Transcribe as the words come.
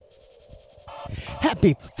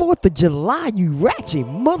Happy 4th of July, you ratchet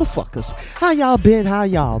motherfuckers. How y'all been?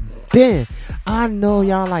 I know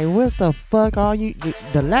y'all like, what the fuck are you?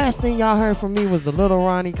 The last thing y'all heard from me was the Little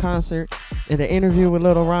Ronnie concert and the interview with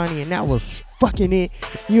Little Ronnie, and that was fucking it.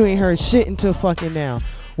 You ain't heard shit until fucking now.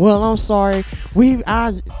 Well, I'm sorry.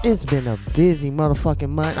 It's been a busy motherfucking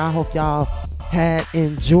month. I hope y'all had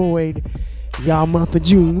enjoyed y'all month of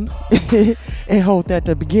June and hope that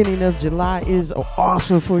the beginning of July is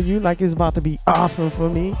awesome for you, like it's about to be awesome for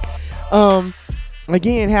me.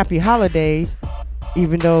 Again, happy holidays,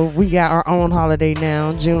 even though we got our own holiday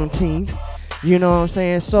now, Juneteenth. You know what I'm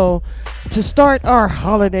saying? So to start our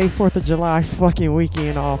holiday 4th of July fucking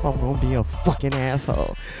weekend off, I'm gonna be a fucking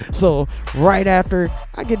asshole. So right after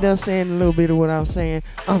I get done saying a little bit of what I'm saying,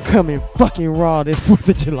 I'm coming fucking raw this 4th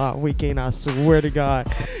of July weekend. I swear to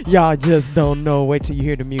God, y'all just don't know. Wait till you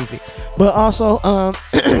hear the music. But also, what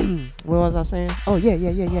was I saying? Oh yeah.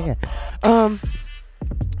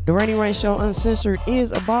 The Rainy Rain Show Uncensored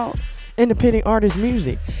is about independent artist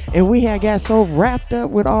music, and we had got so wrapped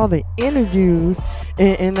up with all the interviews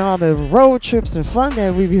and all the road trips and fun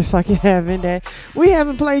that we be fucking having that we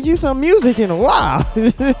haven't played you some music in a while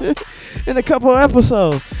in a couple of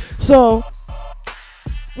episodes. So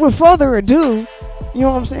with further ado, you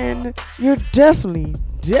know what I'm saying, you're definitely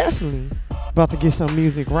about to get some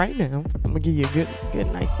music right now. I'm gonna give you a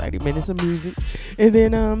good nice 30 minutes of music, and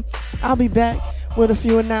then I'll be back with a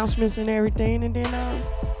few announcements and everything, and then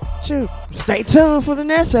shoot, stay tuned for the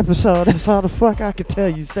next episode. That's all the fuck I can tell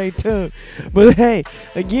you. Stay tuned. But hey,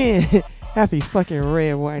 again, happy fucking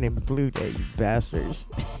red, white, and blue day, you bastards.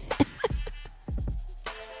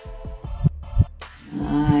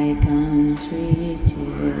 My country,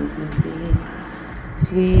 'tis of thee,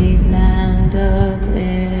 sweet land of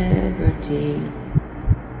liberty.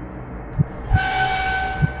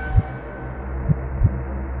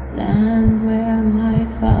 Land where my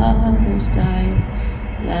fathers died,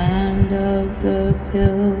 land of the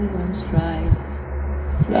pilgrim's pride.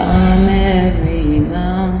 From every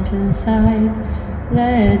mountainside,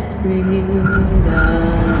 let freedom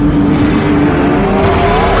ring.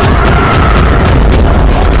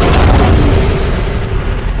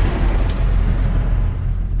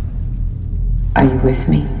 Are you with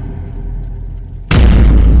me?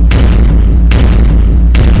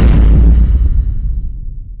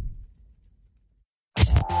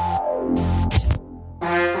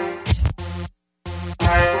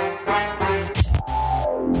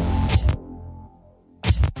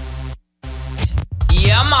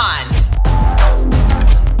 Yeah, man.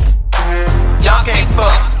 Y'all can't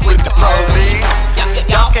fuck with the police.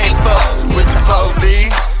 Y'all can't fuck with the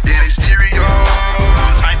police.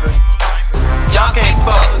 Y'all can't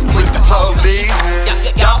fuck with the police.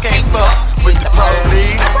 Y'all can't fuck with the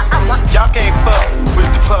police. Y'all can't fuck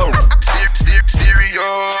with the police.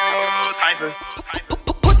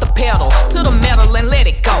 Put the pedal to the metal and let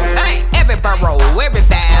it go. Every borough, every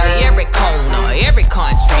valley, every corner, every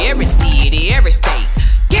country, every city, every state.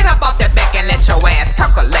 Get up off that back and let your ass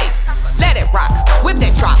percolate. Let it rock, whip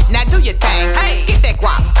that drop, now do your thing. Hey, get that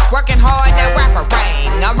guap, working hard, that rapper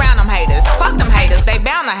ring. Around them haters, fuck them haters, they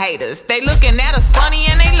bound to hate us. They looking at us funny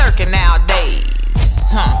and they lurking nowadays.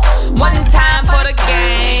 One time for the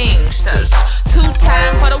gangsters, two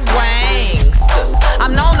time for the wanksters.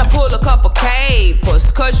 I'm known to pull a couple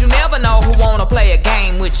capers, cause you never know who wanna play a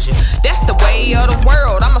game with you. That's the way of the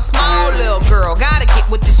world, I'm a small little girl. Gotta get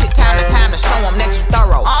with this shit time to time to show them that you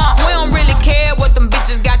thorough. We don't really care what them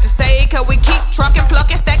bitches got to say, cause we keep trucking,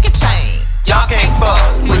 plucking, stacking change. Y'all can't fuck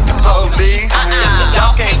with the police.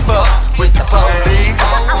 Y'all can't fuck with the police.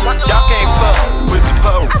 Y'all can't fuck with the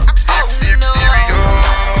police.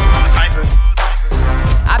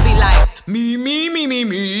 I be like,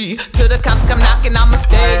 me. Till the cops come knocking, I'ma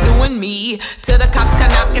stay doing me. Till the cops come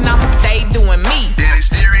knocking, I'ma stay doing me.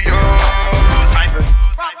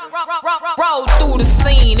 Roll through the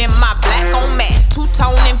scene in my black on matte,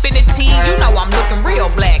 two-tone infinity. You know I'm looking real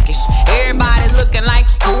blackish. Everybody looking like,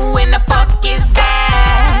 who in the fuck is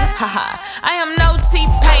that? Haha, I am no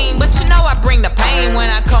T-Pain, but you know I bring the pain when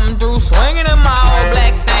I come through swinging in my all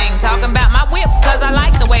black thing. Talking about my whip, cause I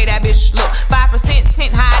like the way that bitch look. 5%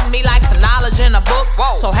 tint hiding me like some knowledge in a book.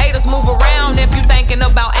 So haters move around if you thinking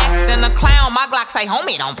about acting a clown. My Glock say,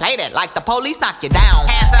 homie, don't play that like the police knock you down.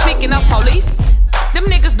 Speaking of police, them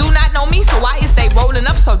niggas do not know me, so why is they rolling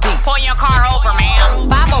up so deep? Pull your car over, man.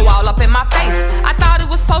 5-0 all up in my face. I thought it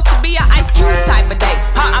was supposed to be an Ice Cube type of day.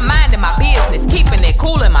 I'm minding my business, keeping it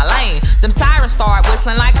cool in my lane. Them sirens started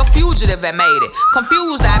whistling like a fugitive that made it.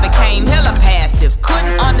 Confused, I became hella passive.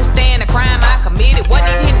 Couldn't understand the crime I committed. Wasn't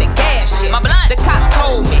even hitting the gas shit. My blunt, the cop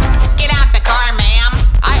told me, get out the car, ma'am.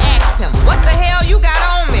 I asked him, what the hell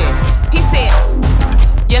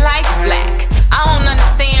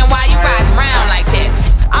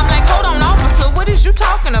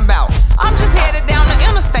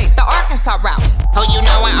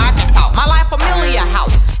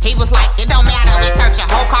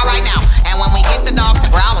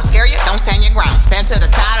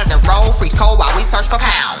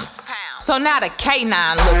So now the K9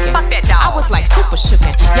 looking. Fuck that dog. I was like super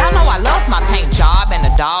shookin'. Y'all know I love my paint job and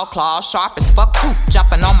the dog claws sharp as fuck too.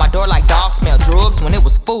 Jumping on my door like dogs smell drugs when it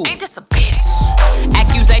was food. Ain't this a bitch?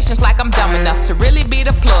 Accusations like I'm dumb enough to really be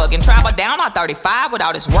the plug and travel down on 35 with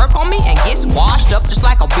all this work on me and get squashed up just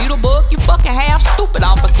like a beetle bug. You fucking half stupid,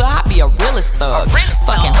 officer. I be a realest thug.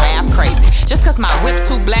 Fucking half crazy. Just cause my whip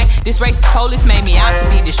too black, this racist police made me out to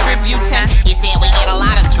be distributing. He said we get a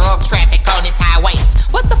lot of drug traffic on this highway.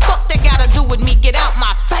 What the fuck that gotta do with me? Get out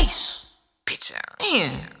my face. Bitch out.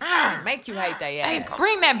 Man, make you hate that ass. Hey,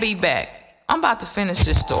 bring that beat back. I'm about to finish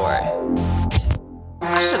this story.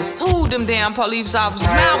 I should've sued them damn police officers.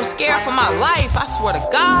 Man, I was scared for my life. I swear to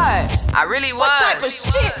God. I really was. What type of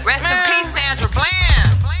shit? Rest in peace, Sandra Bland.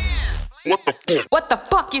 What the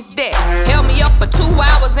fuck is that? Held me up for 2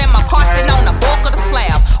 hours in my car sitting on the bulk of the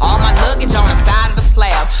slab. All my luggage on the side of the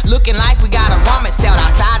slab. Looking like we got a rummage sale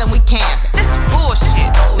outside and we camping. This is bullshit.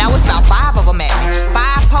 Now it's about 5 of them at me.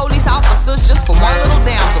 5 police officers just for one little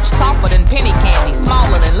damsel. Softer than penny candy,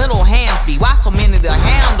 smaller than little hands be. Why so many to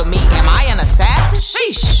handle me? Am I an assassin?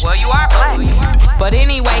 Sheesh. Well, you are black. But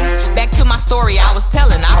anyway, back to my story I was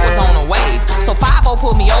telling. I was on a wave. So 5-0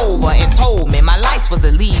 pulled me over and told me my lights was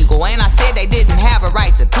illegal. And I said they didn't have a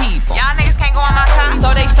right to people. Y'all niggas can't go on my car.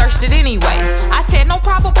 So they searched it anyway. I said no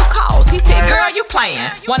probable cause. He said, girl, you playing.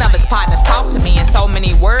 One of his partners talked to me in so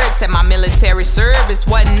many words. Said my military service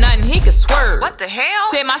wasn't nothing he could swerve. What the hell?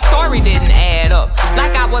 Said my story didn't add up.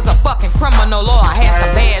 Like I was a fucking criminal or I had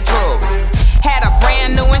some bad drugs. Had a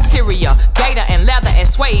brand new interior, gator and leather and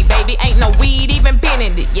suede, baby. Ain't no weed even been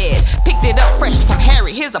in it yet. Picked it up fresh from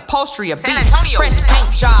Harry, here's upholstery a beast. Fresh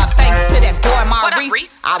paint job, thanks to that boy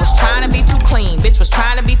Maurice. I was trying to be too clean, bitch was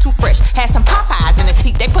trying to be too fresh. Had some Popeyes in the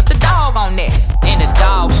seat, they put the dog on there. And the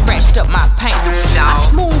dog scratched up my paint. I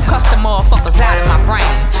smooth custom motherfuckers out of my brain.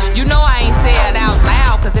 You know I ain't say it out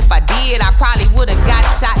loud, cause if I did, I probably would've got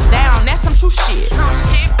shot down. That's some true shit. True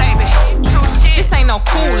shit, baby. True shit. This ain't no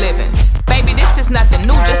cool living. Baby, this is nothing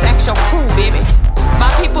new, just ask your crew, baby. My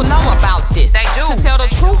people know about this. They do. To tell the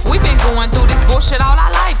truth, we've been going through this bullshit all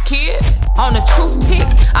our life, kid. On the truth tick,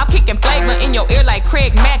 I'm kicking flavor in your ear like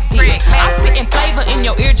Craig Mack did. I'm spitting flavor in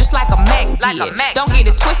your ear just like a Mac did. Don't get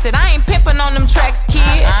it twisted, I ain't pimping on them tracks,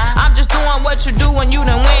 kid. I'm just doing what you do when you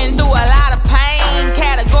done went through a lot of pain.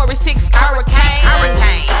 Category 6 hurricane.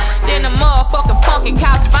 Then the motherfucking funky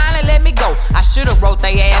cops finally let me go. I should've wrote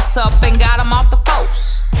they ass up and got them off the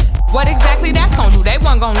force. What exactly that's gonna do? They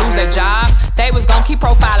wasn't gonna lose their job. They was gonna keep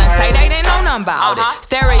profiling, say they didn't know nothing about it.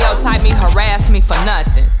 Stereotype me, harass me for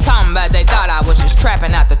nothing. Talking about they thought I was just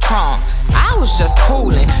trapping out the trunk. I was just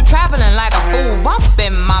coolin', traveling like a fool,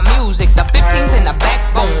 bumping my music. The 15s in the back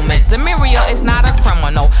booming. Zamiria is not a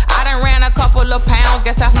criminal. I done ran a couple of pounds,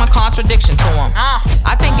 guess that's my contradiction to him.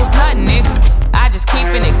 I think it's nothing, nigga. I just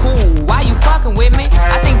keeping it cool. Why you fucking with me?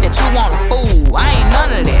 I think that you want a fool. I ain't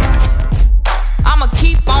none of that. I'ma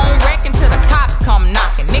keep on wrecking till the cops come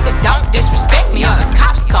knocking. Nigga, don't disrespect me or the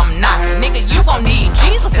cops come knocking. Nigga, you gon' need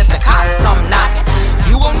Jesus if the cops come knocking.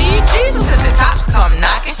 You gon' need Jesus if the cops come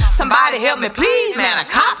knocking. Somebody help me please, man, a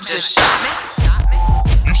cop just shot me.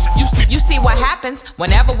 You see what happens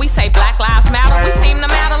whenever we say Black Lives Matter, we seem to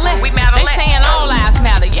matter less. They saying all lives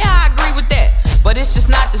matter, yeah, I agree with that. But it's just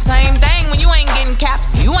not the same thing when you ain't getting capped,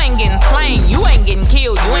 you ain't getting slain, you ain't getting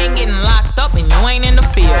killed, you ain't getting locked up, and you ain't in the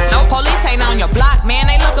field. No police ain't on your block, man,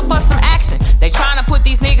 they looking for some action. They trying to put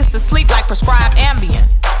these niggas to sleep like prescribed Ambien.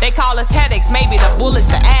 They call us headaches, maybe the bullets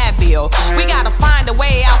the Advil. We gotta find a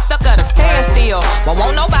way out, stuck at a standstill. But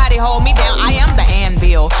won't nobody hold me down, I am the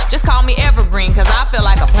anvil. Just call me evergreen, cause I feel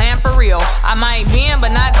like a plan for real. I might bend, but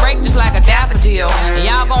not break just like a daffodil. And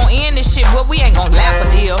y'all gon' end this shit, but we ain't gon' lap a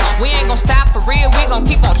deal. We ain't gon' stop for real, we gon'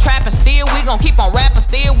 keep on trapping still. We gon' keep on rapping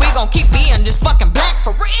still, we gon' keep being just fucking black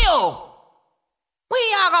for real. We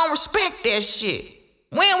all gon' respect that shit.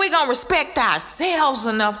 When we gon' respect ourselves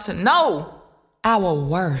enough to know our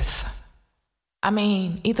worth? I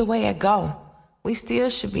mean, either way it go, we still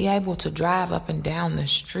should be able to drive up and down the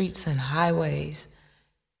streets and highways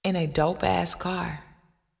in a dope-ass car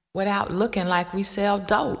without looking like we sell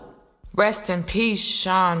dope. Rest in peace,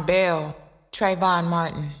 Sean Bell, Trayvon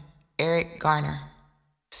Martin, Eric Garner,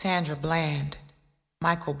 Sandra Bland,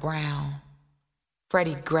 Michael Brown,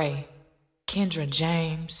 Freddie Gray, Kendra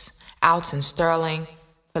James, Alton Sterling,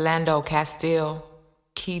 Philando Castile,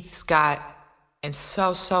 Keith Scott, and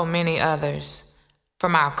so many others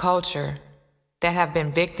from our culture that have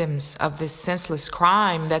been victims of this senseless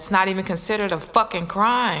crime that's not even considered a fucking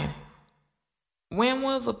crime. When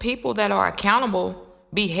will the people that are accountable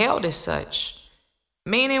be held as such?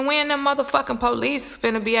 Meaning when the motherfucking police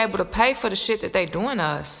finna be able to pay for the shit that they doing to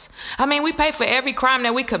us? I mean, we pay for every crime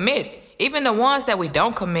that we commit. even the ones that we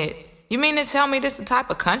don't commit. You mean to tell me this the type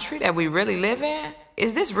of country that we really live in?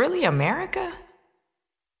 Is this really America?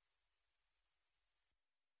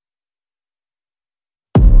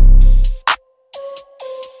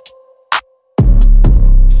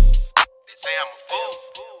 They say I'm a fool.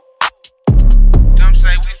 Them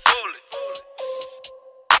say we foolish.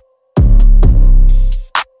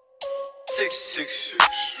 666.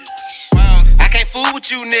 I can't fool with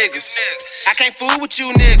you niggas. I can't fool with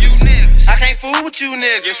you niggas. I can't fool with you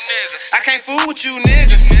niggas. I can't fool with you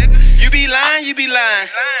niggas. You be lying, you be lying.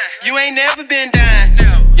 You ain't never been dying.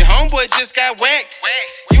 Your homeboy just got whacked.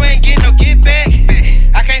 You ain't getting no get back.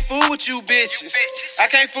 I can't fool with you bitches. I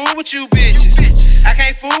can't fool with you bitches. I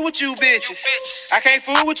can't fool with you bitches. I can't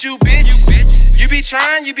fool with you bitches. You be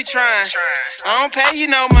trying, you be trying. I don't pay you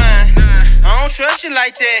no mind. I don't trust you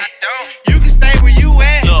like that. You can stay where you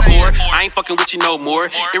at. Little whore, I ain't fucking with you no more.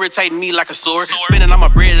 Irritating me like a sore. Spending all my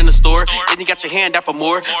bread in the store. And you got your hand out for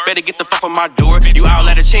more. Better get the fuck from my door. You all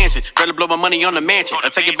out of chances. Better blow my money on the mansion. Or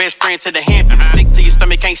take your best friend to the Hamptons. Sick to your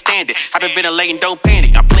stomach, can't stand it. I've been ventilating, don't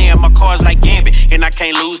panic. I'm playing my cards like Gambit. And I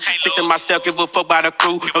can't lose. Sick to myself, give a fuck by the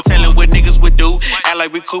crew. No telling what niggas would do. Act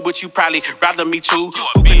like we cool, but you probably rather me too.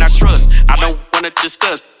 Who can I trust? I don't wanna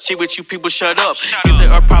discuss. Shit with you people, shut up. Is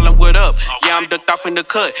there a problem with up? Yeah, I'm ducked off in the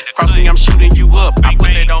cut. Cross me, I'm shooting you up. I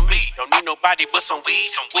put that on me. Don't need nobody but some weed.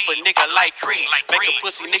 Whoop a nigga like Creed. Make a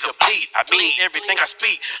pussy nigga bleed. I mean everything I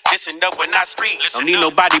speak. Listen up when I speak. Don't need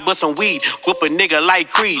nobody but some weed. Whoop a nigga like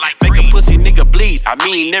Creed. Make a pussy nigga bleed. I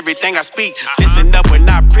mean everything I speak. Listen up when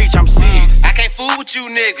I preach. I'm serious. I can't fool with you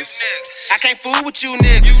niggas. I can't fool with you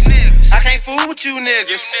niggas. I can't fool with you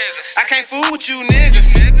niggas. I can't fool with you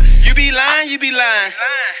niggas. You be lying, you be lying.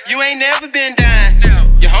 You ain't never been dying.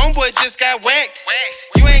 Your homeboy just got whacked.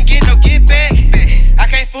 You ain't getting no get back. I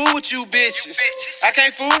can't fool with you bitches. I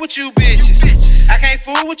can't fool with you bitches. I can't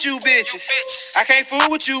fool with you bitches. I can't fool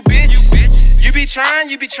with you bitches. You be trying,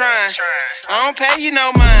 you be trying. I don't pay you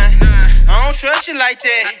no mind. I don't trust you like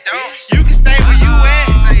that. You can stay where you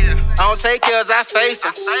at. I don't take yours, I face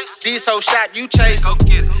them. These whole shot you chasing.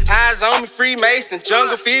 Eyes on me, Freemason.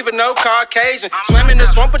 Jungle fever, no Caucasian. Swim in the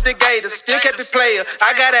swamp with the gators. Still kept it player.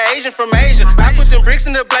 I got an Asian from Asia. I put them bricks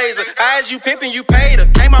in the blazer. Eyes you pimpin', you paid her.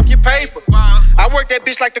 Came off your paper. I work that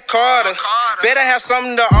bitch like the Carter. Better have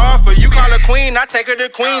something to offer. You call her queen, I take her to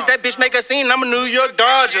Queens. That bitch make a scene, I'm a New York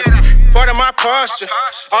Dodger. Part of my posture.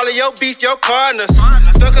 All of your beef, your partners.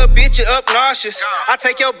 Stuck a bitch, you up nauseous. I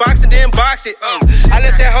take your box and then box it. I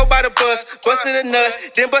left that hoe by the bus, busted a nut,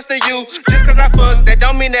 then busted you. Just cause I fuck, that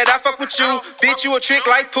don't mean that I fuck with you. Bitch, you a trick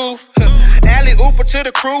like poof. Alley Ooper to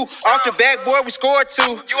the crew. Off the backboard, we scored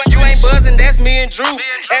 2. You ain't buzzing, that's me and Drew.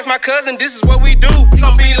 Ask my cousin, this is what we do. You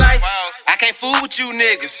gon' be like, I can't fool with you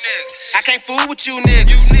niggas. I can't fool with you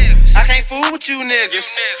niggas. I can't fool with you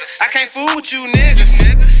niggas. I can't fool with you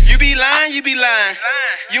niggas. You be lying, you be lying.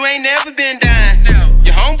 You ain't never been dying.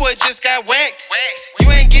 Your homeboy just got whacked. You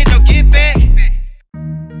ain't getting no get back.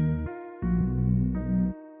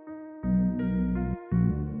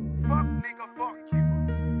 Fuck nigga, fuck you.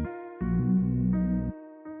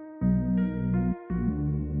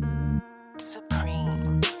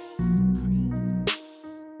 Supreme.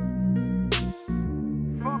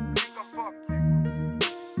 Fuck nigga, fuck you.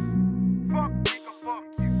 Fuck nigga, fuck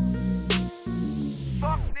you.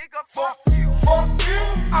 Fuck nigga, fuck you. Fuck you.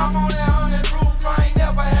 I'm on that 100 proof. I ain't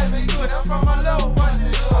never had it good. I'm from a low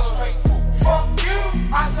 100. Straight fool. Fuck you.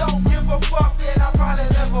 I don't give a fuck and I probably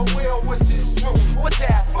never will, which is true. What's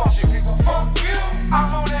that? Fuck you. Fuck you.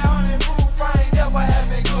 I'm on that 100 proof. I ain't never had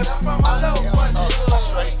it good. I'm from a low 100.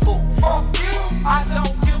 Straight fool. Fuck you. I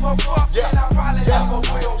don't give a fuck and I probably never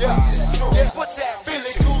will, which is true. What's that?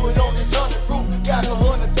 Feeling good on this 100 proof. Got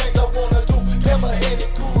 100 things I wanna do. Never had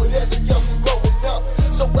it good as a youngster growing up.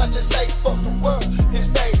 So I just say fuck the world and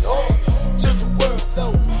stay hard till the world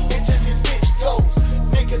knows. Until this bitch goes.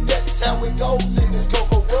 Nigga, that's how it goes in this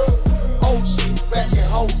cocoa world. Old shit, ratchet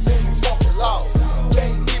hoes in these fucking laws.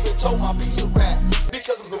 Can't even tow my piece of rap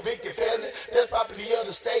because I'm a convicted felon. That's property of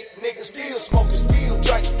the state. Niggas still smoking, still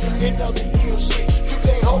drinking, and other ill shit. You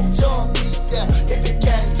can't hold John deep down if it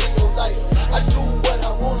can't take your life. I do what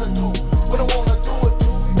I wanna do when I wanna do it.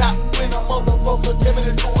 Not when a motherfucker tell me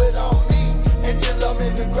to do it on me. Until I'm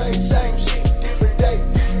in the grave, same shit, different day.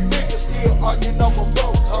 Niggas still arguing over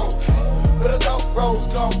broke hoes. But I thought bros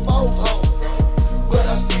come fold hoes. But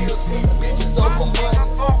I still see bitches over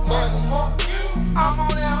money. Fuck you. I'm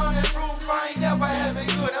on that 100 proof. I ain't never had it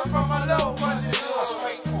good. I'm from a low 100.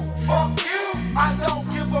 Straight fool. Fuck you. I don't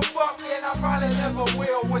give a fuck and I probably never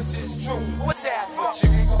will, which is true. What's that? Fuck you.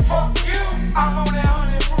 Fuck you. I'm on that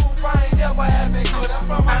 100 proof. I ain't never had it good. I'm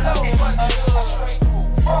from a low 100. Straight fool.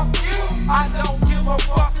 Fuck you.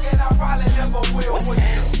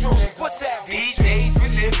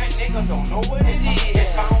 nigga don't know what it is.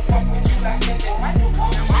 If I don't fuck with you like that, then why you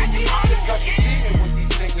call me? Just cause you see me with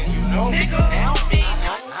these niggas, you know me. Now me,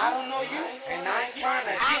 I don't know you, and I ain't trying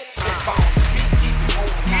to get to. If I don't speak, keep it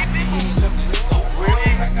moving. Not me looking so real,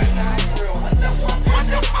 like a nice real. What the fuck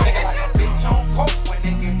is that? Nigga like a bitch on coke when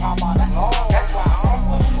they get pop out of law. That's why I fuck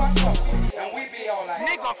with who I fuck with, and we be all like,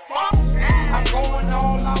 nigga, fuck. I'm going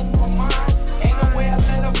all out for mine. Ain't no way I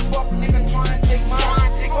let a fuck nigga try and take mine.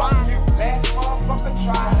 Fuck you, last motherfucker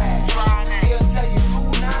try that. He'll tell you 2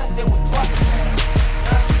 nines, they was bustin' that.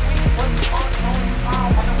 Not sweet, but the money on the smile.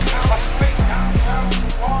 When I'm down, I straight downtown.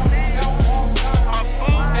 All day, don't walk down. I'm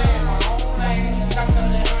stay in my own lane. Got to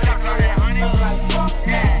let feel like fuck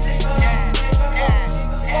that nigga.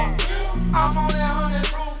 Fuck you. I'm on that 100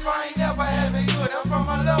 proof. I ain't never had it good. I'm from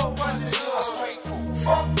a low budget. A straight fool.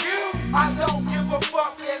 Fuck you. I don't give a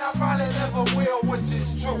fuck, and I probably never will, which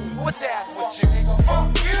is true. What's that with you, nigga?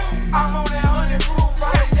 Fuck you. I'm on that 100 proof.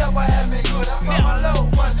 I ain't never had me good. I'm from a low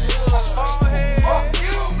budget. Fuck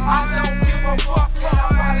you. I don't give a fuck, and I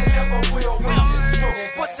probably never will, which is true.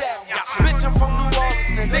 What's that with you? Bitch, I'm from New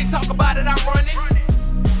Orleans, nigga. They talk about it, I run it.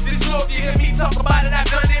 Just know if you hear me talk about it, I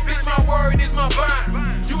done it. Bitch, my word is my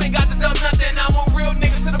bond. You ain't got to dub nothing. I'm a real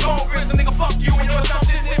nigga to the bone. Grizz a nigga, fuck you and your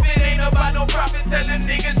assumptions. If it ain't about no profit, tell them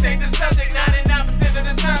niggas change the subject. 99% of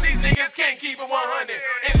the time, these niggas can't keep it 100.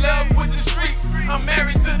 In love with the streets, I'm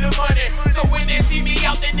married to the money. So when they see me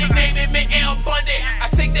out, they nickname me L Bundy. I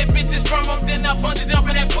take that bitches from them, then I bungee jump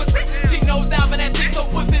in that pussy. She knows down in that dick, so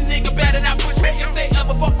pussy nigga better not push me. If they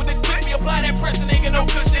ever fuck with the clip, me apply that pressure, nigga, no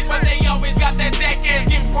cushion. But they always got that jackass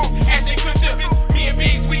getting proof, asking good you. Me and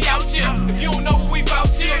Biggs, we out here. If you don't know who we bout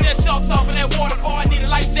here, that sharks off in that waterfall. I need a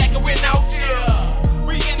life jacket, we're out here.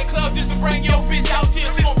 We in the club just to bring your bitch out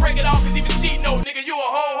here. She gon' break it off, cause even she know, nigga, you a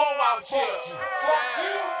ho-ho out here. Fuck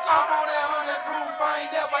you. I'm on that 100 proof. I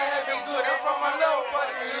ain't never had it good. I'm from a low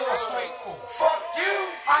budget. A straight fool. Fuck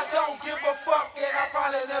you. I don't give a fuck, and I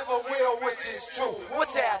probably never will, which is true.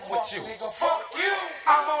 What's that with you? Nigga, fuck you.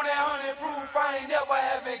 I'm on that 100 proof. I ain't never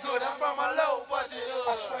had it good. I'm from a low budget.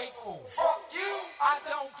 A straight fool. Fuck you. I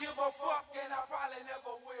don't give a fuck, and I probably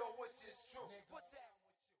never will, which is true. What's that?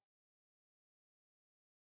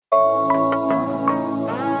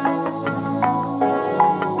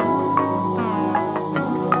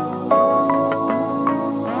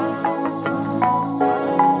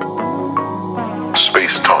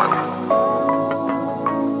 Space time.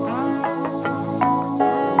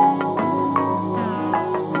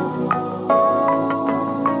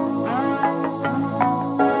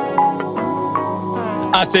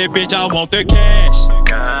 I said, bitch, I want the cash.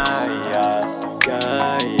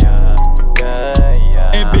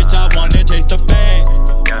 And bitch, I wanna chase the bag.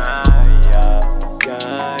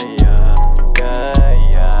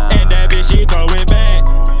 And that bitch, she throw it back.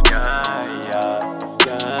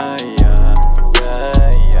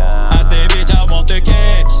 I said, bitch, I want the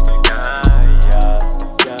cash.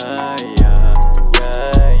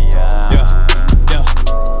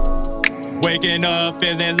 Waking up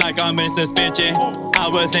feeling like I'm in suspension. I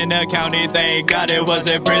was in the county, thank God it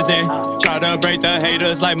wasn't prison. Try to break the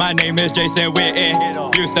haters like my name is Jason Witten.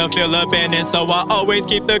 Used to feel abandoned, so I always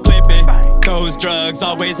keep the clipping. Those drugs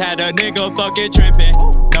always had a nigga fucking tripping.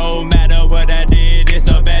 No matter what I did, it's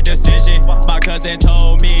a bad decision. My cousin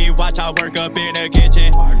told me, watch I work up in the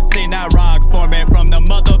kitchen. Seen that rock forming from the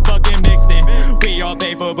motherfucking mixing. We all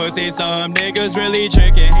pay for pussy, some niggas really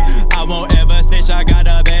tricking. I won't ever snitch, I got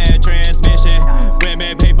a bad transmission.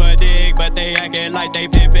 Women pay for dick, but they acting like they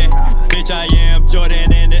pimpin'. Bitch, I am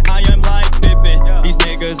Jordan and I am like Pippin. These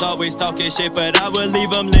niggas always talking shit, but I will leave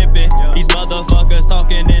them limping. These motherfuckers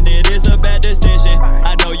talking and it is a bad decision.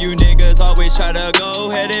 I know you niggas always try to go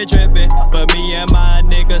ahead and trippin', but me and my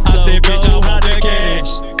niggas slow. I said, bitch, I want the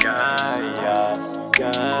cash.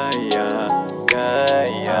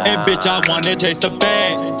 And bitch, I wanna chase the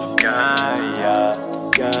bag.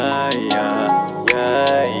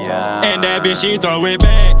 And that bitch, she throw it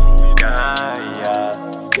back.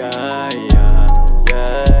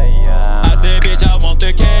 I said, bitch, I want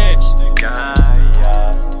the cash.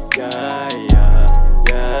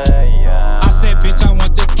 I said, bitch, I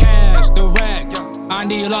want the cash, the racks. I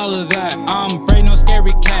need all of that. I'm brain no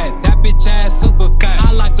scary cat. That bitch ass super fat.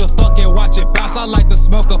 I like to fucking watch it bounce. I like to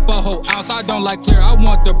smoke up a whole ounce. I don't like clear, I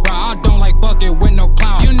want the brown. I don't like fucking with no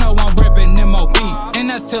clown. You know I'm ripping MOB, and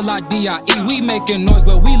that's till I DIE. We making noise,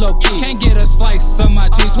 but we low key. Can't get a slice of my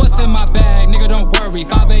cheese. What's in my bag, nigga? Don't worry.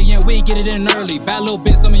 5 a.m. we get it in early. Bad little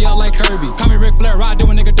bitch, some of y'all like Kirby. Call me Ric Flair, I do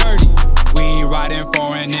a nigga dirty. We we riding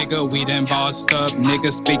for a nigga, we done bossed up.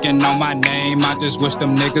 Niggas speaking on my name, I just wish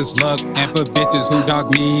them niggas luck. And for bitches who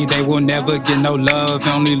dog me, they will never get no love.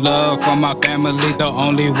 Only love from my family, the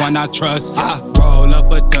only one I trust. I roll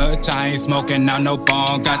up a Dutch, I ain't smoking out no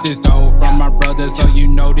bong. Got this dope from my brother, so you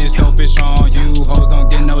know this dope is on. You hoes don't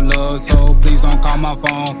get no love, so please don't call my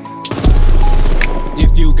phone.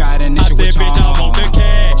 If you got an issue with bitch, I want the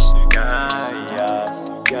cash.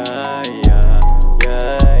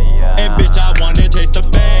 And bitch, I wanna chase the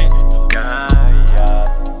bag.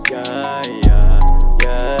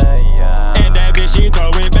 And that bitch, she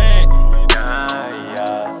throw it back.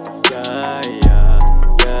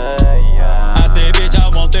 I said, bitch, I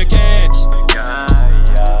want the cash.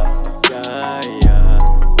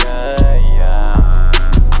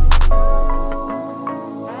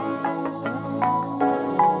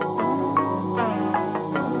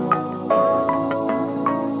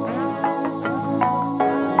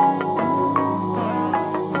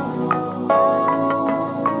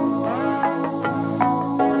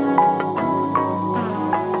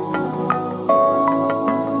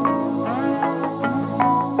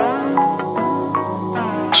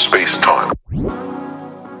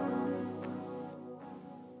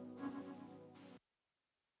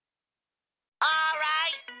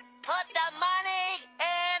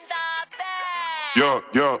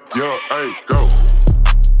 Yeah, hey, go.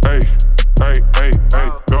 Hey,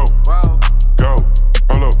 go. Go.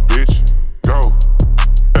 Hold up, bitch. Go.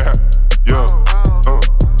 Yeah.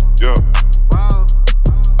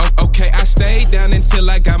 Okay, I stayed down until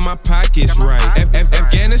I got my pockets right.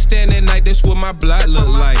 Afghanistan at night, that's what my block look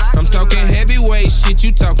like. I'm talking heavyweight shit,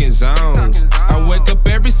 you talking zones. I wake up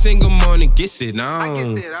every single morning, gets it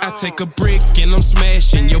on. I take a brick and I'm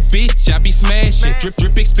smashing. Yo, bitch, I be smashing.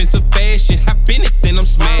 Drip, expensive fashion. Hop in it, then I'm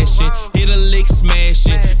smashing. Hit a lick,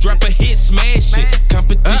 smashing. Drop a hit, smashing.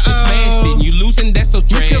 Competition smashed it. You losing, that's so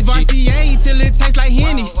tragic. Risk of RCA till it tastes like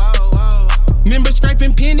Henny. Remember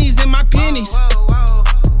scraping pennies in my pennies.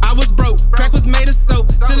 I was broke, crack was made of soap.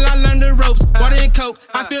 Till I learned the ropes, water and coke.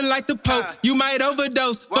 I feel like the Pope, you might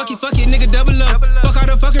overdose. Fuck it, nigga, double up. Fuck all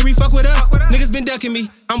the fuckery, fuck with us. Niggas been ducking me.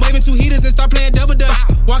 I'm waving 2 heaters and start playing double dutch.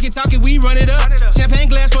 Walking, talking, we run it up. Champagne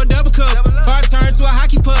glass for a double cup. Hard turn to a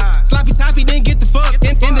hockey puck. Sloppy toppy, then get the fuck.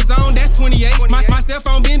 In the zone, that's 28. My cell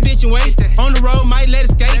phone been bitching, wait. On the road, might let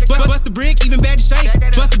it skate. Bust the brick, even bad to shake.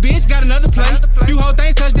 Bust a bitch, got another play. Few whole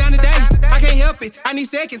things touch down today. I can't help it, I need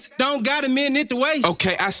seconds. Don't got a minute to waste.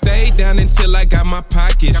 Okay, I stayed down until I got my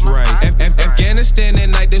pockets right. Afghanistan at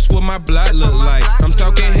night, that's what my block look like. I'm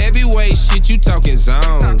talking heavyweight shit, you talking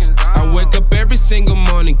zones. I wake up every single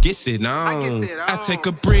morning, gets it on. I take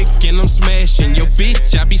a brick and I'm smashing. Yo,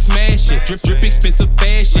 bitch, I be smashing. Drip, expensive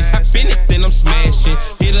fashion. Hop in it, then I'm smashing.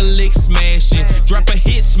 Hit a lick, smashing. Drop a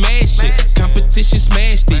hit, smashing. Competition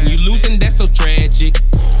smashed it. You losing, that's so tragic.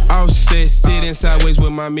 Offset, sitting sideways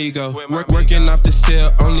with my amigo. Working off the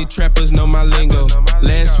cell, only trappers know my lingo.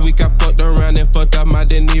 Last week I fucked around and fucked up my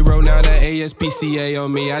De Niro. Now the ASPCA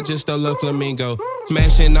on me, I just stole a flamingo.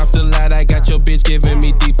 Smashing off the light, I got your bitch giving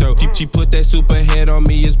me deep throat. She put that super head on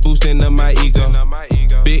me, it's boosting up my ego.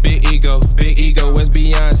 Big ego, where's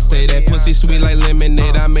Beyonce? That pussy sweet like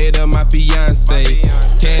lemonade, I made her my fiance.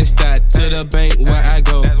 Cash out to the bank where I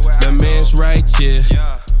go, the man's right here.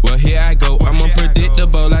 Well, here I go, I'm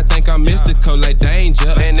unpredictable, I think I'm mystical like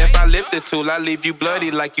danger. And if I lift the tool, I leave you bloody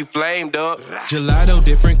like you flamed up. Gelato,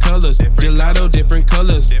 different colors,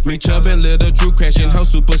 Me Chubb and Little Drew crashing whole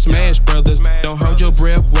Super Smash Brothers. Don't hold your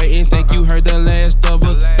breath, wait and think you heard the last of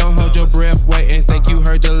us. Don't hold your breath, wait and think you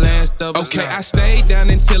heard the last of us. Okay, I stayed down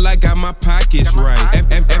until I got my pockets right.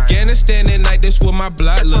 Afghanistan at night, that's what my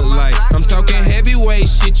block look like. I'm talking heavyweight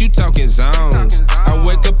shit, you talking zones. I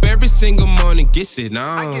wake up every single morning, gets it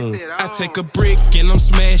on. I take a brick and I'm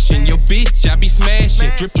smashing. Yo, bitch, I be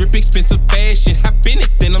smashing. Drip, expensive fashion. Hop in it,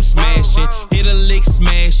 then I'm smashing. Hit a lick,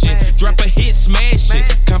 smashing. Drop a hit, smashing.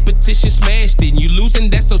 Competition smashed it. You losing,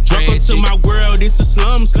 that's so tragic. Welcome to my world, it's the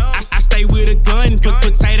slums. I stay with a gun. Put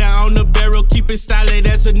potato on the barrel, keep it solid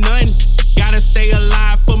as a nun. Gotta stay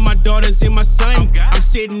alive for my daughters and my son. I'm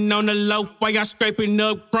sitting on the low while y'all scraping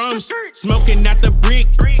up crumbs. Smoking out the brick,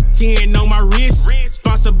 10 on my wrist.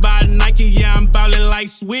 Sponsored by Nike, yeah, I'm ballin' like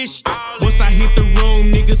Swish. Once I hit the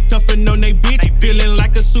room, niggas cuffin' on they bitch. Feeling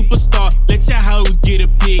like a superstar, let your hoe get a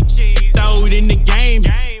pick. Throw it in the game,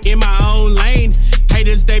 in my own lane.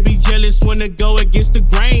 Haters, they be jealous when they go against the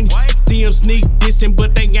grain. See them sneak dissing,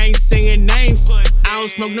 but they ain't saying names. I don't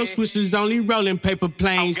smoke no swishers, only rolling paper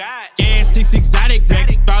planes. Gas 6 exotic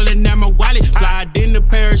racks, falling out my wallet. Flyed in the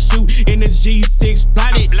parachute, in the G6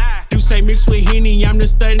 plotted. You say mixed with Henny, I'm the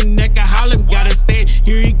stunning alcoholic. Gotta say,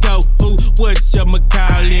 here you go, who, what's your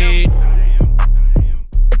call it?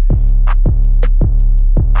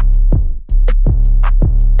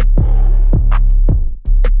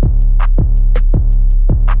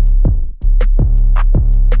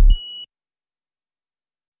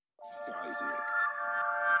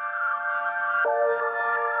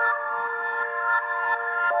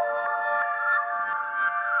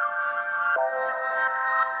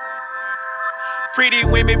 Pretty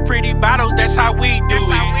women, pretty bottles, that's how we do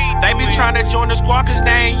it. They be tryna join the squad cause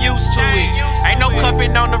they ain't used to it. Ain't no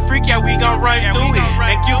cuffing on the freak, yeah, we gon' run through it.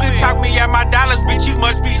 And you can talk me at my dollars, bitch, you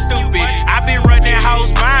must be stupid. I been running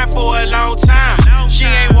hoes mine for a long time. She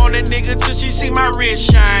ain't want a nigga till she see my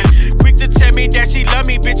wrist shine. Quick to tell me that she love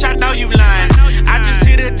me, bitch, I know you lying. I just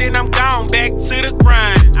hit her, then I'm gone, back to the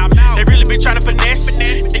grind. They really been tryna finesse,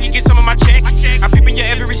 then you get some of my check. I'm peeping your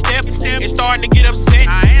every step, and starting to get upset.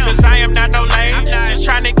 Cause I am not no lame, just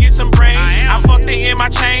tryna get some brain. I fucked her in my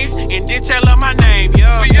chains, and then tell her my name,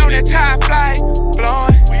 yeah. We on that top flight,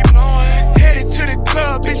 blowing. Headed to the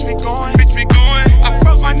club, bitch, we going. I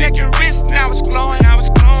froze my neck and wrist, now it's glowing.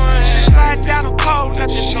 She sliding down the pole,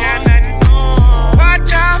 nothing knowing.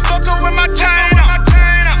 Watch out, fuck her with my chain up.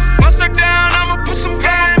 Bust her down, I'ma put some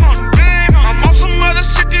game on. I'm on some other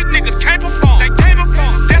shit these niggas can't perform.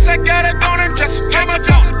 Guess I gotta go and dress a paper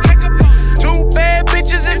on. 2 bad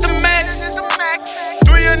bitches is the max.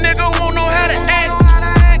 3 a nigga won't know how to act.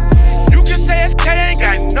 You can say SK ain't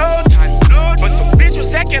got no time, but the bitch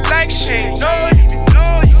was acting like she ain't know you.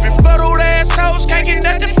 Befuddled assholes can't get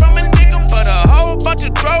nothing from a nigga, but a whole bunch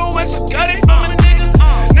of dro and some gutty from a nigga.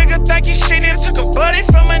 Nigga think he shit and took a buddy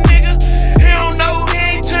from a nigga. He don't know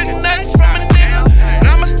he ain't took nothing from a nigga. But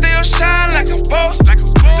I'ma still shine like I'm supposed to.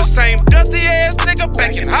 The same dusty ass nigga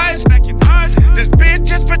back in high school. This bitch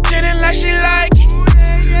just pretending like she like it.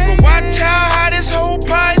 But watch how high this whole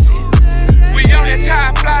price is. We on that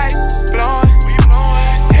top flight, blowing.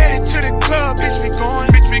 Headed to the club, bitch, we going.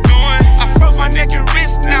 I froze my neck and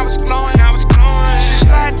wrist, now it's glowing. She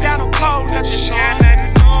sliding down the pole, nothing knowing.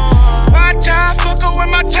 Watch how I fuck her with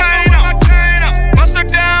my chain up. Bust her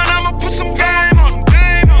down, I'ma put some game on.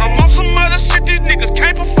 I'm on some other shit these niggas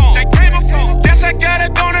can't perform. Guess I gotta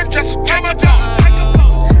go and dress a paper on.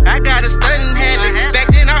 I got a stunting habit. Back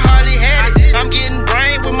then I hardly had it. I'm getting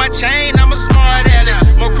brain with my chain, I'm a smart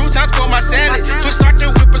aleck. More croutons for my salad. Twist start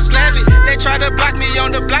to whip a slab it. They try to block me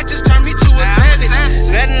on the block, just turn me to a savage.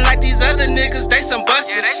 Nothing like these other niggas, they some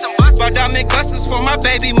busters. Bought diamond clusters for my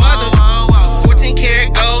baby mother. 14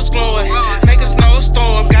 karat golds glowing. Make a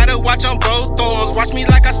snowstorm. Gotta watch on both thorns. Watch me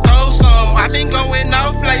like I stole some. I been going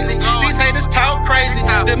off lately. These haters talk crazy.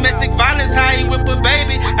 Domestic violence, how he whip a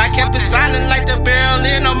baby. I kept it silent like the barrel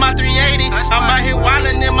in on my 380. I'm out here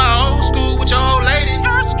wildin' in my old school with your old lady.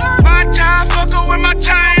 Watch how I fuck her with my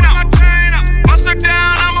chain up. Bust her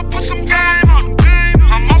down, I'ma put some game on.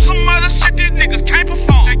 I'm on some other shit these niggas can't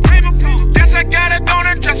perform. Guess I gotta go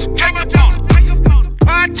and dress a paper on.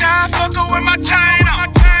 Watch how I fuck her with my chain up.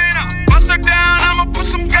 Bust her down, I'ma put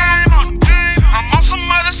some game on. I'm on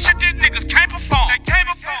some other shit these niggas can't perform.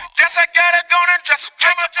 Guess I gotta go and dress a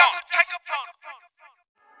paper on.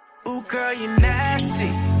 Ooh, girl, you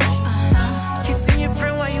nasty. Kissing your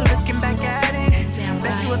friend while you looking back at it.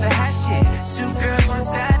 Bet you with the hot shit. 2 girls, 1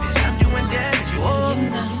 savage. I'm doing damage. Oh,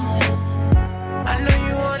 I know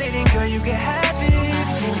you want it, and girl, you can have it.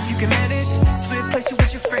 If you can manage, split place you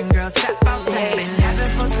with your friend, girl. Tap out, tap. Been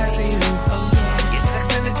having fun sex with you. Get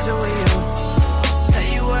sex in the 2 of you. Tell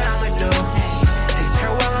you what I'ma do. Taste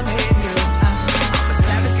her while I'm hitting you. I'm a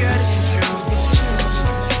savage, girl, this is true.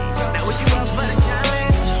 Now would you up for the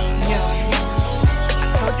challenge? I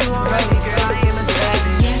told you already, girl, I am a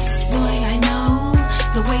savage. Yes, boy, I know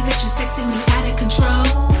the way that you're sexing me out of control,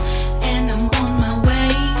 and I'm on my way.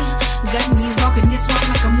 Got me walking this walk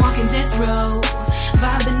like I'm walking death row.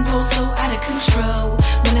 Vibing both so out of control.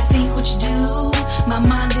 When I think what you do, my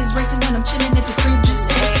mind is racing when I'm chilling at the crib just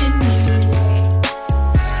texting you.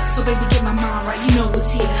 So baby, get my mind right, you know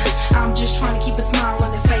what's here. I'm just trying to keep a smile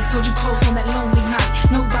on your face. Hold you close on that lonely night.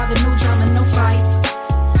 No bother, no drama, no fights.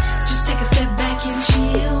 Just take a step back and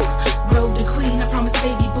chill. Road the queen, I promise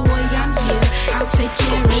baby boy I'm here. I'll take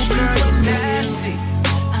care of you. Girl, you nasty.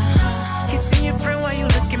 Kissing your friend while you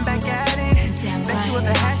looking back at it. Bet you with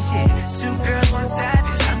the hot shit. 2 girls, 1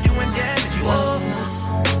 savage. I'm doing damage. Oh,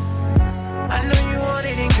 I know you want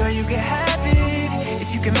it, and girl, you can have it.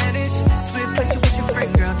 If you can manage, split place you with your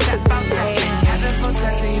friend, girl. Tap out, tap. Been having fun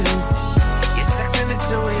sex with you. Get sex in the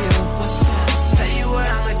 2 of you. Tell you what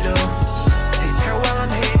I'ma do. Taste her while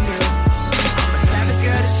I'm hitting you. I'm a savage,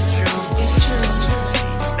 girl, this is true. It's true.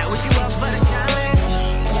 Now would you up for the challenge?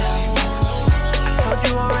 I told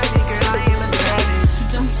you already, girl, I am a savage.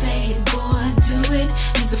 Don't say it, boy, do it.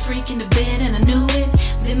 He's a freak in the bed and I knew it.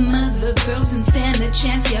 Them other girls didn't stand a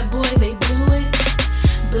chance, yeah boy, they blew it.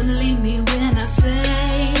 Believe me when I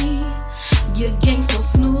say your game so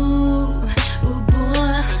smooth. Ooh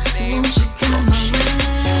boy, won't you come my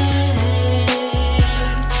way?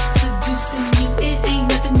 Seducing you, it ain't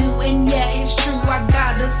nothing new, and yeah, it's true, I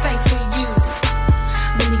gotta thank for you.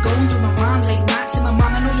 When you're going through my mind late nights, and my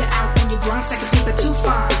mom, I know you're out on your grind, stacking paper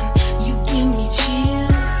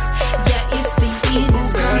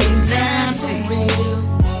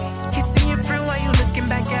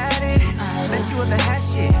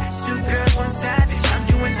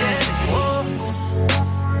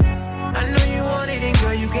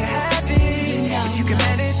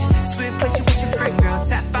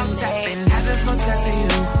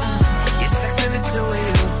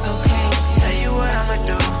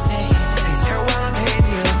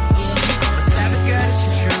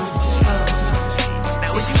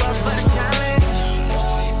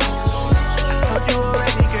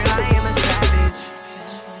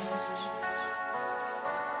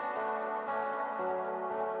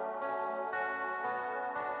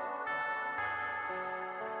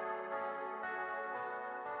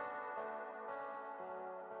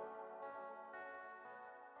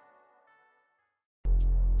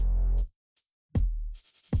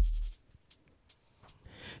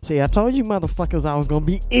See, I told you motherfuckers I was gonna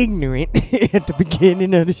be ignorant at the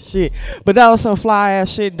beginning of the shit. But that was some fly ass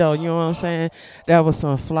shit though, you know what I'm saying? That was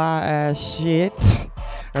some fly ass shit.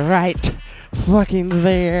 Right fucking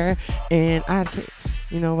there. And I can't,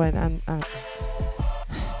 you know what,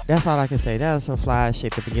 that's all I can say. That was some fly ass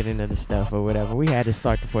shit at the beginning of the stuff or whatever. We had to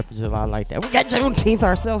start the 4th of July like that. We got Juneteenth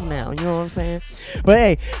ourselves now, you know what I'm saying? But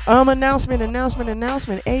hey, announcement.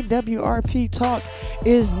 AWRP Talk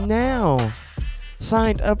is now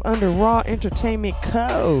signed up under Raw Entertainment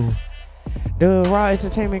Co. The Raw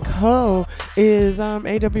Entertainment Co. is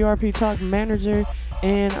AWRP Talk manager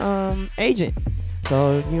and agent.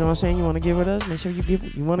 So, you know what I'm saying? You want to get with us? Make sure you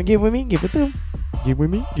want to get with me? Get with them. Get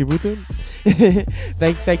with me? Get with them.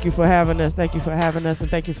 Thank you for having us. Thank you for having us.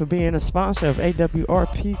 And thank you for being a sponsor of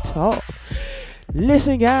AWRP Talk.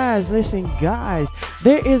 Listen, guys.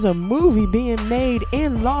 There is a movie being made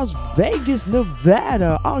in Las Vegas,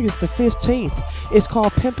 Nevada, August the 15th. It's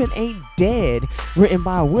called Pimpin' Ain't Dead, written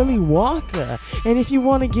by Willy Wonka. And if you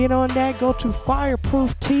want to get on that, go to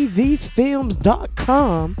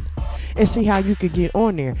fireprooftvfilms.com and see how you could get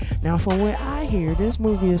on there. Now, from what I hear, this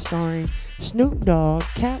movie is starring Snoop Dogg,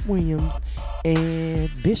 Cat Williams, and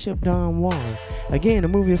Bishop Don Juan. Again, the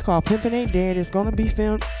movie is called Pimpin' Ain't Dead. It's going to be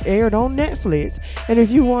aired on Netflix. And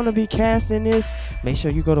if you want to be cast in this, make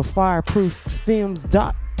sure you go to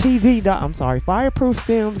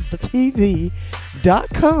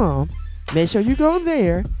fireprooftvtv.com. Make sure you go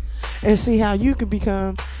there and see how you can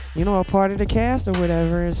become, you know, a part of the cast or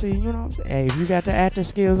whatever, and see, you know what I'm saying? Hey, if you got the acting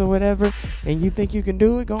skills or whatever, and you think you can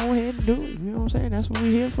do it, go ahead and do it. You know what I'm saying? That's what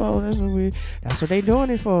we here for. That's what they doing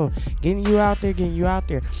it for. Getting you out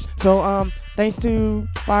there. So, thanks to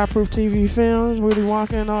Fireproof TV Films, Willy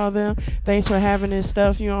Wonka and all them. Thanks for having this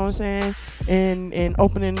stuff, you know what I'm saying? And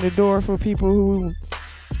opening the door for people who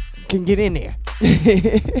can get in there.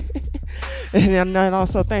 And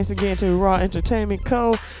also thanks again to Raw Entertainment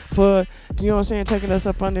Co. for, you know what I'm saying, taking us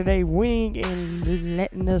up under their wing and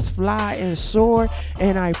letting us fly and soar.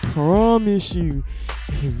 And I promise you,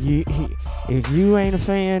 if you ain't a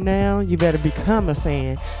fan now, you better become a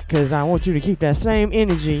fan, because I want you to keep that same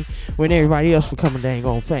energy when everybody else become a dang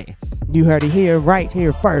on fan. You heard it here, right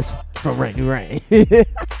here first from Rainy Rain.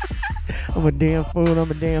 I'm a damn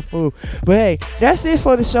fool. But hey, that's it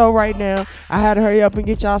for the show right now. I had to hurry up and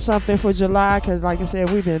get y'all something for July, because like I said,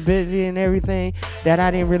 we've been busy and everything, that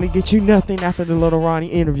I didn't really get you nothing after the Little Ronnie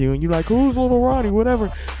interview. And you like, who's Little Ronnie?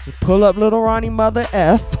 Whatever. You pull up Little Ronnie Mother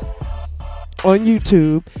F on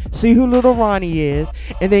YouTube, see who Little Ronnie is,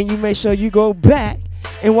 and then you make sure you go back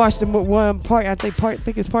and watch the one part, I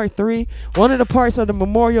think it's part 3, one of the parts of the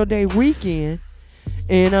Memorial Day weekend.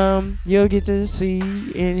 And you'll get to see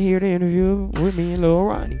and hear the interview with me and Lil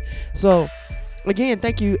Ronnie. So again,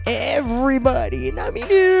 thank you everybody, and I mean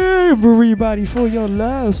everybody, for your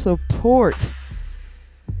love, support,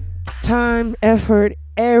 time, effort,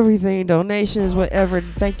 everything, donations, whatever.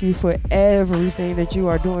 Thank you for everything that you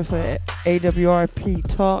are doing for AWRP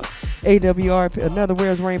Talk, AWRP, Another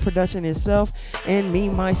Where's Rain production itself, and me,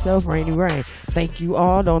 myself, Rainy Rain. Thank you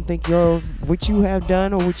all. Don't think what you have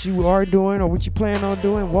done or what you are doing or what you plan on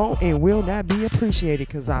doing won't and will not be appreciated,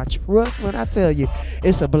 because I trust when I tell you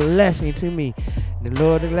it's a blessing to me. The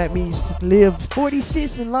Lord let me live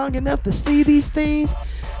 46 and long enough to see these things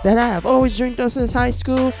that I have always dreamed of since high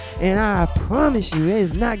school, and I promise you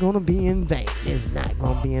it's not going to be in vain. It's not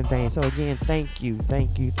going to be in vain. So again, thank you.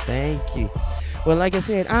 Well, like I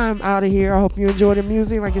said, I'm out of here. I hope you enjoy the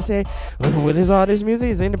music. Like I said, what is all this music?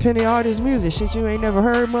 It's independent artist music. Shit you ain't never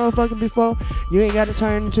heard, motherfucker, before. You ain't got to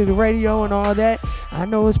turn into the radio and all that. I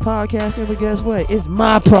know it's podcasting, but guess what? It's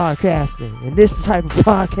my podcasting. And this is the type of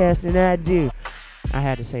podcasting I do. I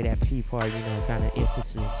had to say that P part, you know, kind of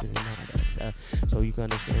emphasis and all that stuff, so you can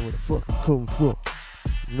understand where the fuck I'm coming from.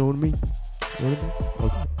 You know what I mean?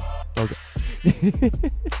 Okay.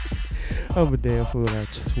 I'm a damn fool.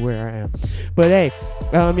 That's just where I am. But hey,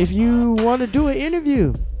 if you want to do an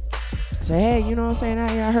interview, say, hey, you know what I'm saying?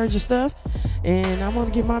 Hey, I heard your stuff, and I want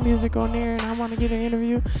to get my music on there, and I want to get an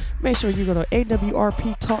interview. Make sure you go to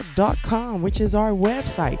awrptalk.com, which is our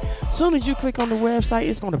website. As soon as you click on the website,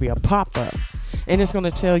 it's going to be a pop-up, and it's going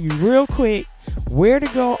to tell you real quick where to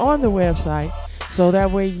go on the website, so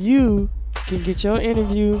that way you can get your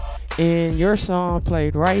interview and your song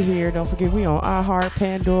played right here. Don't forget, we on iHeart,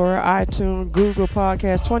 Pandora, iTunes, Google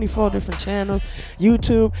Podcasts, 24 different channels,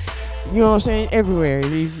 YouTube, you know what I'm saying, everywhere.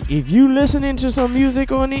 If you listening to some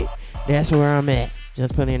music on it, that's where I'm at.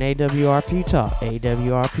 Just put in AWRP Talk.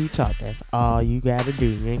 AWRP Talk. That's all you got to do.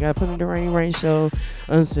 You ain't got to put in the Rainy Rain Show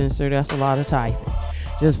Uncensored. That's a lot of typing.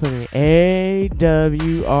 Just put in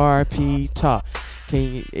AWRP Talk.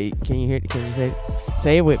 Can you hear it? Can you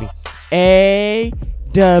say it with me? AWRP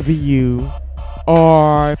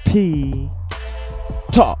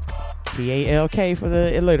Talk. TALK for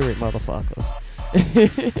the illiterate motherfuckers.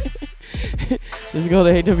 Just go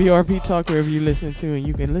to AWRP Talk wherever you listen to, and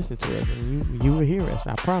you can listen to us, and you will hear us.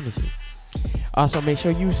 I promise you. Also, make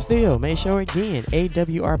sure again,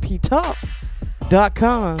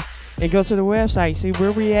 AWRPTalk.com, and go to the website. See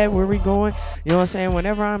where we at, where we going. You know what I'm saying?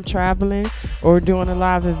 Whenever I'm traveling or doing a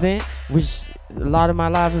live event, which a lot of my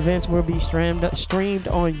live events will be streamed on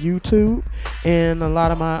YouTube, and a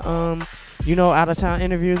lot of my out of town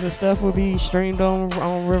interviews and stuff will be streamed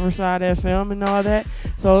on Riverside FM and all that.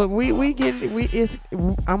 So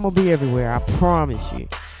I'm gonna be everywhere. I promise you.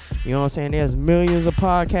 You know what I'm saying? There's millions of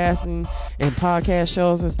podcasting and podcast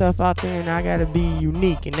shows and stuff out there, and I gotta be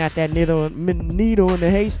unique and not that needle in the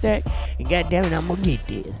haystack. And goddamn it, I'm gonna get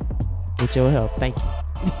there with your help. Thank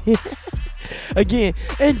you. Again,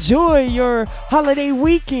 enjoy your holiday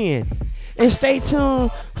weekend. And stay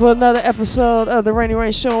tuned for another episode of the Rainy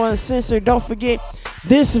Rain Show Uncensored. Don't forget,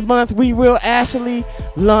 this month we will actually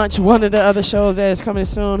launch one of the other shows that is coming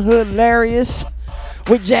soon. Hilarious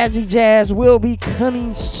with Jazzy Jazz will be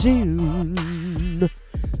coming soon.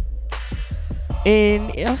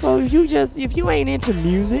 And also, if you ain't into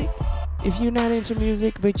music, if you're not into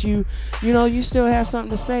music, but you still have something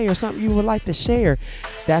to say or something you would like to share,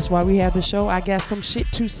 that's why we have the show I Got Some Shit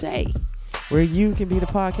to Say, where you can be the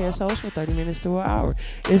podcast host for 30 minutes to an hour.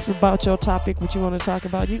 It's about your topic, what you want to talk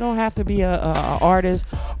about. You don't have to be a artist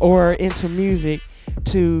or into music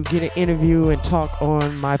to get an interview and talk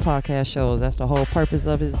on my podcast shows. That's the whole purpose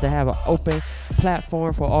of it, is to have an open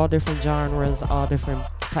platform for all different genres, all different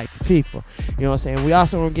type of people. You know what I'm saying? We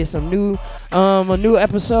also gonna get a new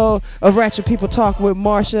episode of Ratchet People Talk with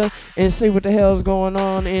Marsha and see what the hell's going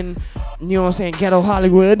on in, you know what I'm saying, ghetto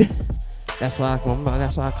Hollywood. That's why I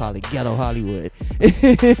call it ghetto Hollywood.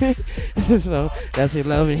 So that's your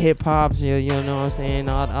love and hip hop. You know what I'm saying?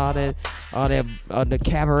 All the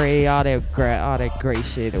cabaret, all that great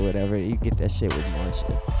shit or whatever. You get that shit with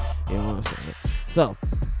Marsha. You know what I'm saying? So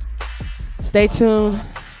stay tuned.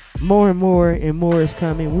 More and more is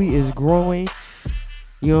coming. We is growing.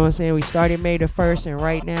 You know what I'm saying? We started May the 1st, and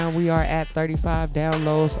right now we are at 35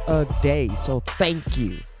 downloads a day. So thank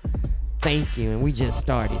you. Thank you. And we just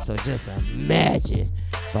started. So just imagine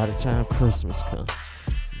by the time Christmas comes.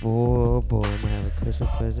 Boy, I'm going to have a Christmas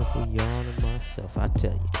present for y'all and myself. I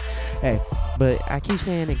tell you. Hey, but I keep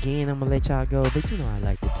saying again, I'm going to let y'all go. But you know I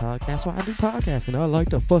like to talk. That's why I do podcasting. I like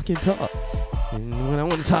to fucking talk. And when I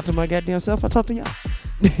want to talk to my goddamn self, I talk to y'all.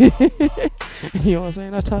 You know what I'm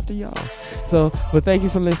saying? I talk to y'all. So, but thank you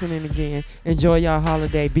for listening again. Enjoy y'all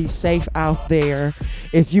holiday. Be safe out there.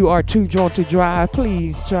 If you are too drunk to drive,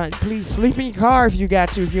 please sleep in your car if you got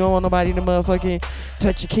to. If you don't want nobody to motherfucking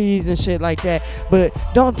touch your keys and shit like that. But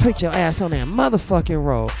don't put your ass on that motherfucking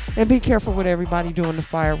road. And be careful with everybody doing the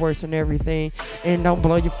fireworks and everything. And don't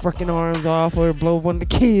blow your fucking arms off or blow one of the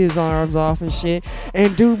kids' arms off and shit.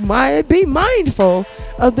 And be mindful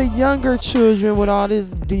of the younger children with all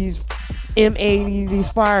these M80s, these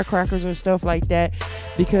firecrackers and stuff like that,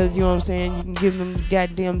 because you know what I'm saying, you can give them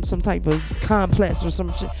goddamn some type of complex or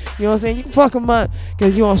some shit. You know what I'm saying? You can fuck them up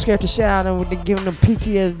because you don't scare the shit out of them with giving them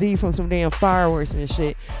PTSD from some damn fireworks and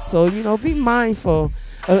shit. So be mindful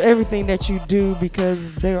of everything that you do,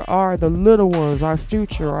 because there are the little ones, our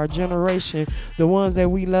future, our generation, the ones that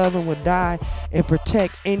we love and would die and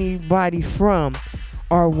protect anybody from,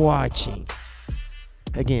 are watching.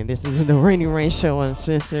 Again, this is the Rainy Rain Show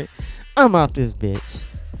Uncensored. I'm out this bitch.